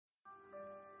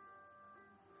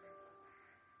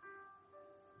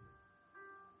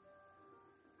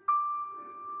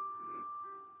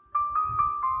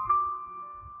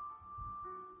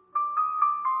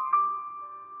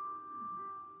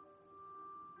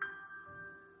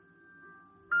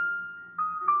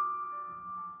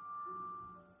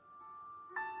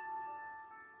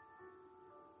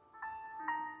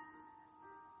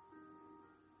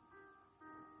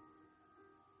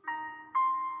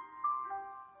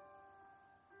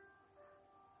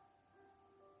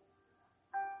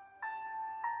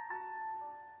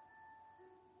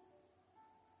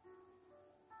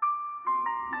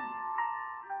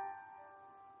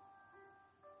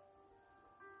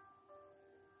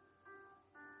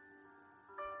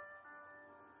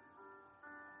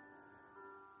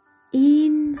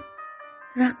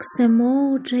رقص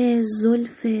موج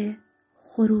زلف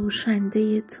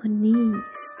خروشنده تو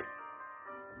نیست.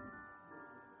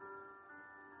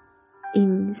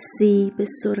 این سیب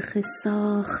سرخ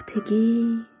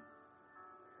ساختگی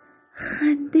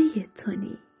خنده تو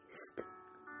نیست.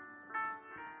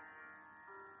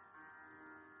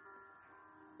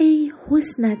 ای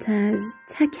حسنت از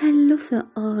تکلف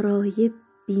آرای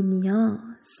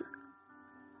بی‌نیاز،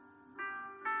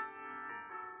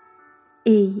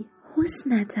 ای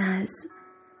حسنت از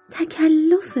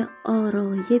تکلف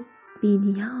آرای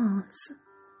بی‌نیاز.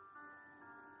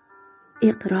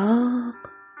 اغراق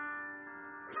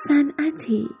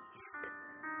صنعتی است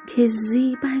که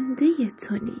زیبنده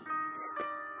تو نیست.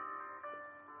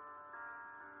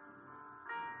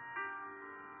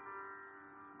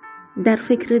 در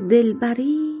فکر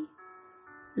دلبری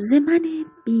ز من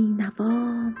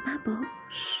بینوا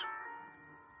مباش،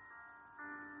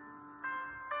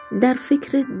 در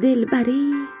فکر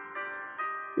دلبری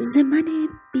ز من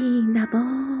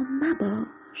بینوا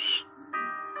مباش.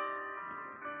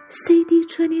 صیدی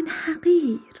چنین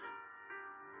حقیر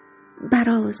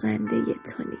برازنده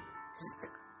تو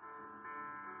نیست.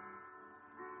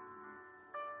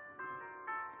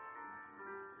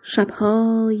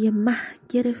 شبهای مه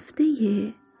گرفته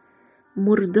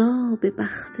مرداب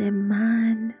بخت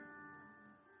من،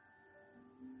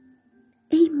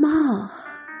 ای ماه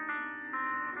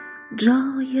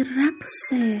جای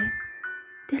رقص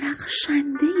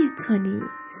درخشنده تو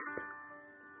نیست.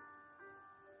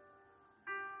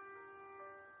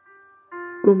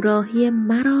 گمراهی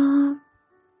مرا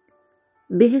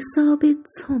به حساب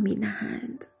تو می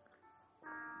نهند،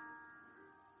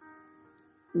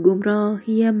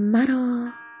 گمراهی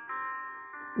مرا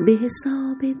به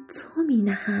حساب تو می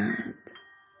نهند.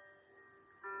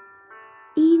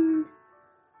 این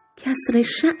کسر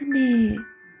شأن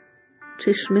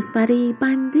چشم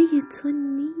فریبنده تو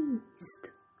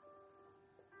نیست.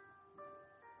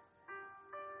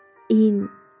 این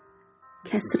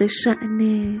کسر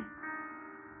شأن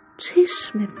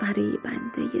چشم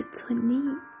فریبنده تو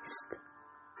نیست.